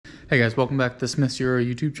Hey guys, welcome back to the Smith Zero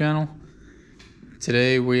YouTube channel.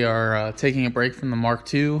 Today we are taking a break from the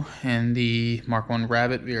Mark II and the Mark I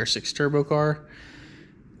Rabbit VR6 turbo car.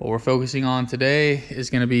 What we're focusing on today is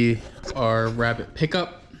going to be our Rabbit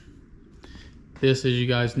pickup. This, as you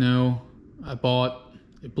guys know, I bought,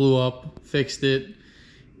 it blew up, fixed it,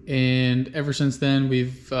 and ever since then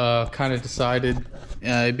we've kind of decided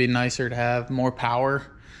it'd be nicer to have more power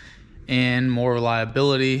and more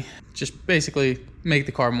reliability. Just basically make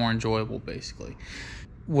the car more enjoyable, basically.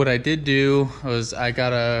 What I did do was I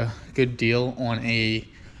got a good deal on a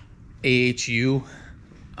AHU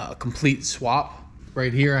complete swap.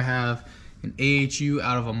 Right here I have an AHU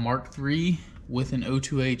out of a Mark III with an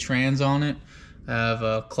O2A trans on it. I have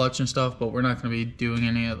a clutch and stuff, but we're not going to be doing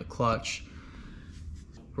any of the clutch.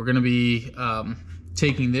 We're going to be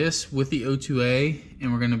taking this with the O2A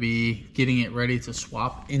and we're going to be getting it ready to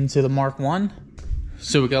swap into the Mark I.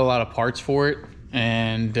 So we got a lot of parts for it,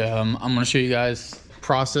 and I'm going to show you guys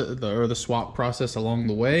the swap process along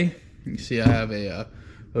the way. You can see I have a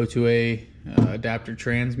O2A adapter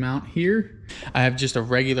trans mount here. I have just a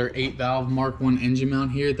regular 8-valve Mark I engine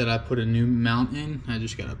mount here that I put a new mount in. I'm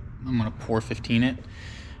going to pour 15 it,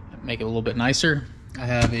 make it a little bit nicer. I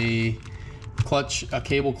have a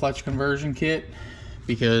cable clutch conversion kit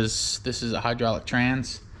because this is a hydraulic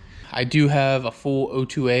trans. I do have a full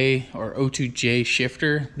O2A or O2J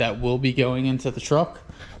shifter that will be going into the truck.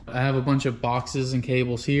 I have a bunch of boxes and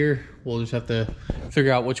cables here. We'll just have to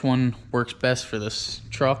figure out which one works best for this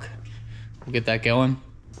truck. We'll get that going.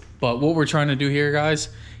 But what we're trying to do here, guys,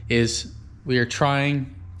 is we are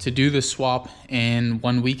trying to do this swap in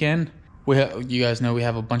one weekend. You guys know we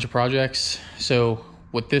have a bunch of projects. So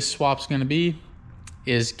what this swap's gonna be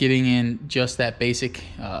is getting in just that basic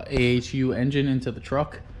AHU engine into the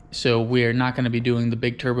truck. So we're not going to be doing the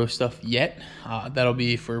big turbo stuff yet. That'll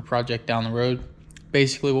be for a project down the road.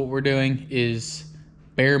 Basically what we're doing is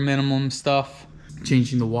bare minimum stuff,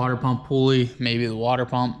 changing the water pump pulley, maybe the water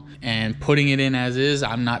pump, and putting it in as is.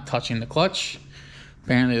 I'm not touching the clutch.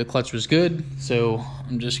 Apparently the clutch was good, so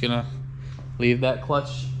I'm just gonna leave that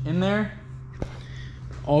clutch in there.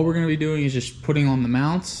 All we're gonna be doing is just putting on the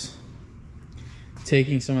mounts,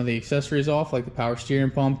 taking some of the accessories off, like the power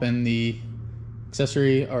steering pump and the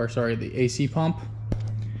the AC pump,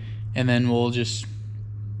 and then we'll just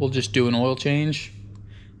do an oil change,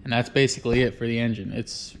 and that's basically it for the engine.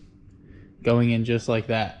 It's going in just like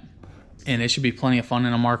that, and it should be plenty of fun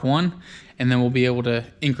in a Mark I, and then we'll be able to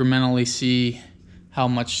incrementally see how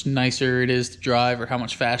much nicer it is to drive, or how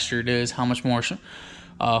much faster it is, how much more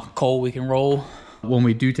coal we can roll. When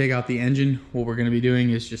we do take out the engine, what we're going to be doing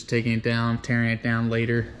is just taking it down, tearing it down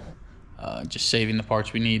later, just saving the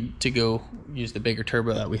parts we need to go use the bigger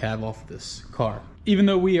turbo that we have off of this car. Even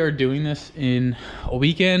though we are doing this in a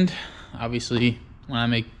weekend, obviously when I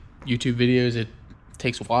make YouTube videos it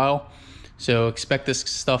takes a while, so expect this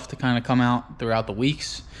stuff to kind of come out throughout the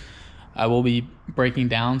weeks. I will be breaking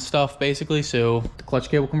down stuff basically, so the clutch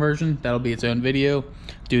cable conversion, that'll be its own video.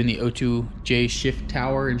 Doing the O2J shift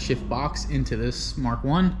tower and shift box into this Mark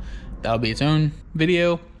I, that'll be its own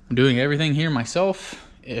video. I'm doing everything here myself.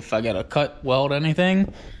 If I gotta cut, weld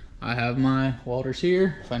anything, I have my welders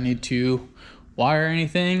here. If I need to wire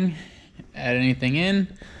anything, add anything in,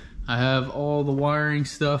 I have all the wiring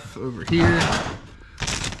stuff over here.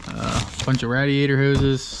 Bunch of radiator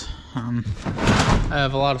hoses. I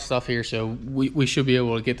have a lot of stuff here, so we should be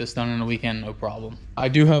able to get this done in a weekend, no problem. I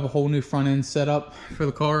do have a whole new front end set up for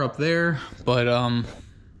the car up there, but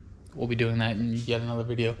we'll be doing that in yet another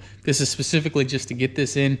video. This is specifically just to get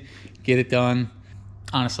this in, get it done.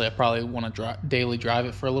 Honestly, I probably want to daily drive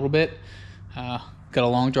it for a little bit. Got a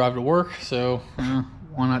long drive to work, so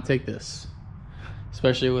why not take this?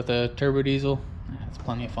 Especially with a turbo diesel, it's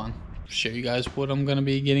plenty of fun. Show you guys what I'm going to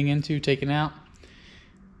be getting into, taking out,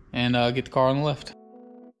 and get the car on the lift.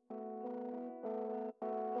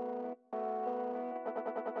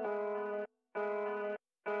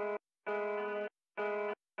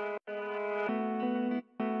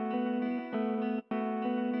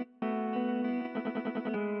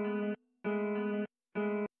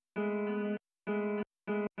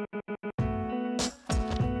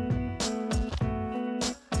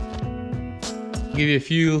 Give you a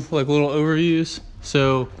few little overviews.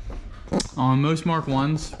 So on most Mark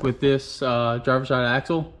I's with this driver's side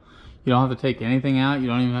axle, you don't have to take anything out. You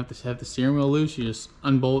don't even have to have the steering wheel loose. You just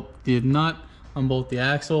unbolt the nut, unbolt the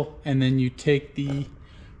axle, and then you take the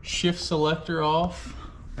shift selector off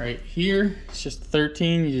right here. It's just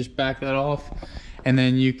 13. You just back that off, and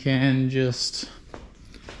then you can just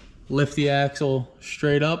lift the axle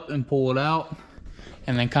straight up and pull it out.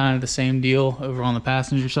 And then kind of the same deal over on the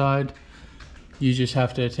passenger side. you just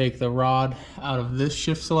have to take the rod out of this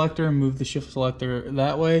shift selector and move the shift selector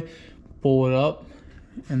that way, pull it up,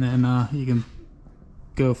 and then you can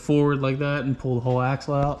go forward like that and pull the whole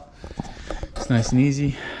axle out. It's nice and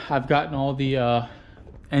easy. I've gotten all the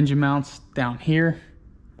engine mounts down here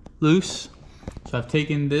loose. So I've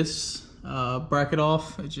taken this bracket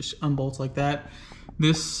off. It just unbolts like that.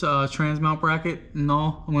 This trans mount bracket,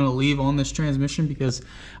 no, I'm going to leave on this transmission because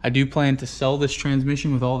I do plan to sell this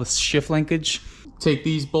transmission with all this shift linkage. Take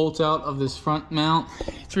these bolts out of this front mount.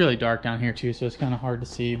 It's really dark down here too, so it's kind of hard to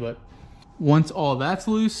see, but once all that's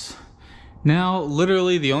loose, now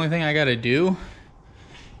literally the only thing I got to do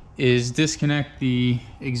is disconnect the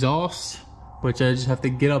exhaust, which I just have to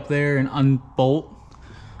get up there and unbolt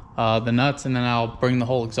the nuts, and then I'll bring the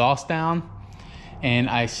whole exhaust down. And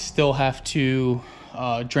I still have to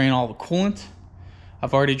drain all the coolant.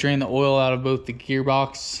 I've already drained the oil out of both the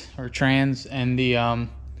gearbox or trans and the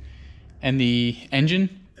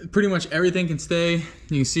engine. Pretty much everything can stay.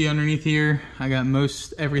 You can see underneath here, I got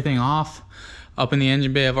most everything off. Up in the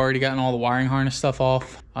engine bay, I've already gotten all the wiring harness stuff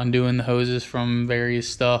off. Undoing the hoses from various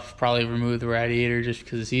stuff. Probably remove the radiator just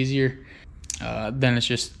because it's easier. Then it's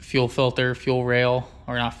just fuel filter, fuel rail,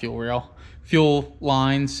 or not fuel rail, fuel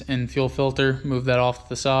lines and fuel filter. Move that off to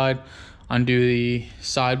the side. Undo the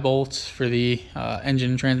side bolts for the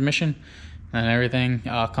engine and transmission. And everything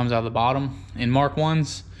comes out of the bottom. In Mark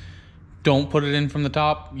 1s, don't put it in from the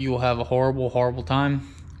top. You will have a horrible, horrible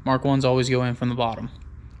time. Mark 1s always go in from the bottom.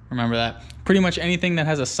 Remember that. Pretty much anything that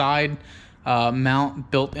has a side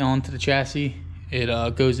mount built onto the chassis,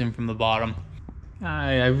 it goes in from the bottom.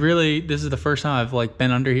 I really, this is the first time I've like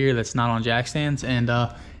been under here that's not on jack stands, and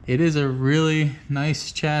it is a really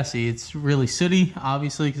nice chassis. It's really sooty,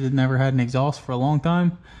 obviously, because it never had an exhaust for a long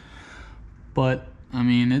time. But I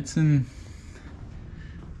mean, it's in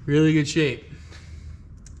really good shape.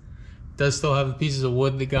 It does still have the pieces of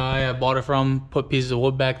wood the guy I bought it from put pieces of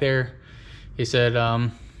wood back there. He said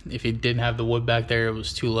if he didn't have the wood back there, it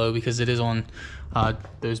was too low because it is on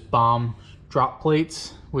those bomb drop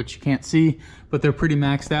plates, which you can't see, but they're pretty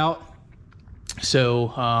maxed out.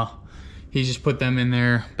 So he just put them in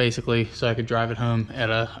there basically so I could drive it home at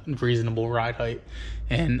a reasonable ride height.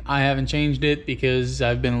 And I haven't changed it because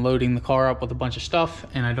I've been loading the car up with a bunch of stuff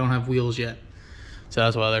and I don't have wheels yet. So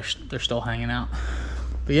that's why they're still hanging out.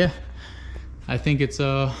 But yeah, I think it's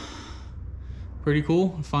pretty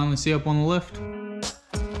cool to finally see up on the lift.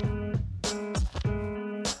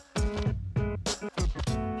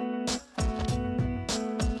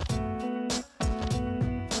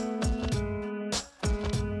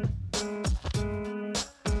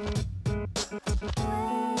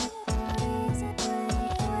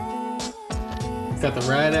 Got the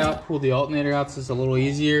rad out, pulled the alternator out so it's a little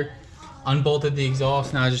easier. Unbolted the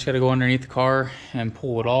exhaust, now I just gotta go underneath the car and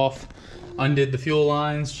pull it off. Undid the fuel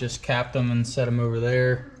lines, just capped them and set them over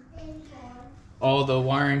there. All the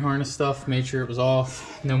wiring harness stuff, made sure it was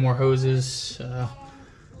off. No more hoses.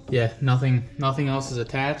 Yeah, nothing else is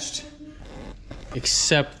attached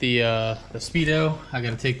except the speedo. I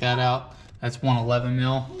gotta take that out. That's 111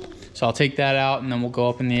 mil. So I'll take that out and then we'll go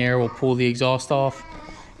up in the air. We'll pull the exhaust off,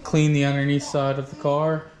 clean the underneath side of the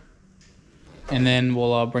car, and then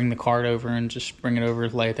we'll bring the cart over and just bring it over,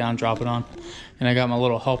 lay it down, drop it on. And I got my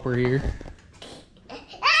little helper here.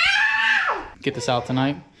 Get this out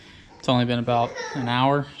tonight. It's only been about an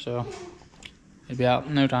hour, so it'll be out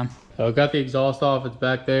in no time. So I got the exhaust off, it's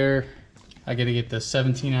back there. I gotta get the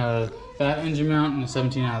 17 out of that engine mount and the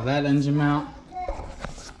 17 out of that engine mount.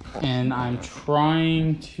 And I'm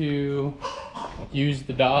trying to use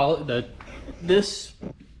this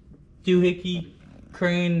doohickey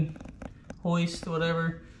crane hoist,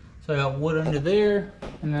 whatever. So I got wood under there,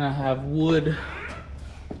 and then I have wood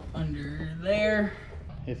under there.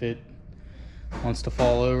 If it wants to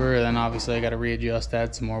fall over, then obviously I got to readjust,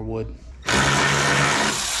 add some more wood. The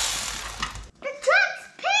truck's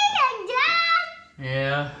peeing, Dad!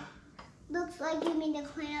 Yeah. Looks like you need to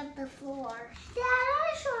clean up the floor. Dad,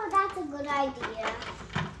 I'm sure that's a good idea.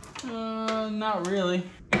 Not really.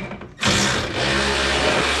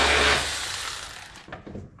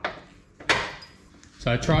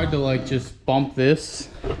 So I tried to like just bump this,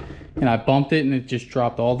 and I bumped it and it just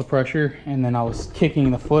dropped all the pressure, and then I was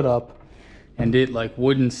kicking the foot up and it like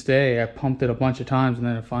wouldn't stay. I pumped it a bunch of times and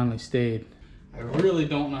then it finally stayed. I really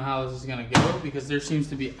don't know how this is gonna go because there seems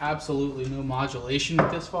to be absolutely no modulation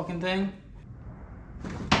with this fucking thing.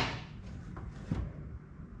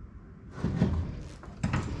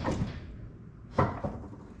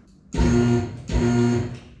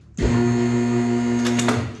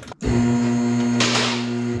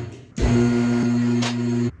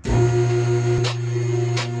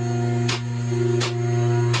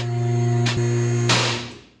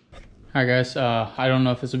 All right, guys, I don't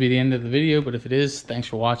know if this will be the end of the video, but if it is, thanks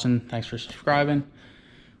for watching. Thanks for subscribing.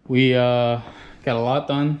 We got a lot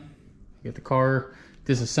done. Get the car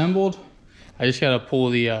disassembled. I just got to pull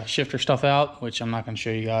the shifter stuff out, which I'm not going to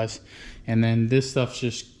show you guys. And then this stuff's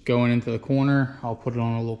just going into the corner. I'll put it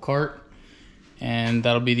on a little cart. And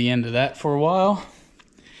that'll be the end of that for a while.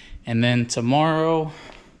 And then tomorrow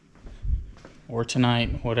or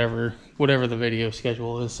tonight, whatever the video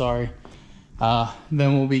schedule is, sorry.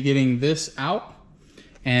 Then we'll be getting this out.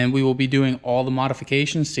 And we will be doing all the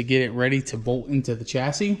modifications to get it ready to bolt into the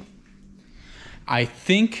chassis. I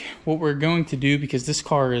think what we're going to do, because this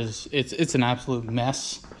car is, it's an absolute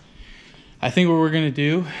mess. I think what we're going to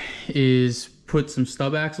do is put some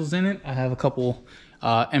stub axles in it. I have a couple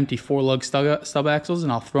empty 4-lug stub axles,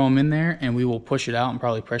 and I'll throw them in there, and we will push it out and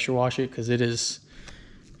probably pressure wash it, because it's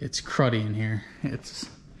cruddy in here.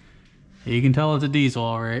 You can tell it's a diesel,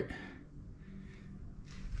 all right.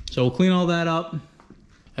 So we'll clean all that up.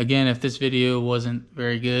 Again, if this video wasn't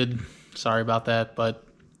very good, sorry about that, but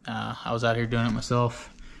I was out here doing it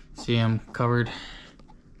myself. See, I'm covered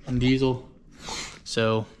in diesel.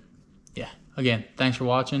 So yeah, again, thanks for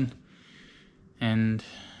watching, and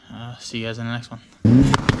see you guys in the next one.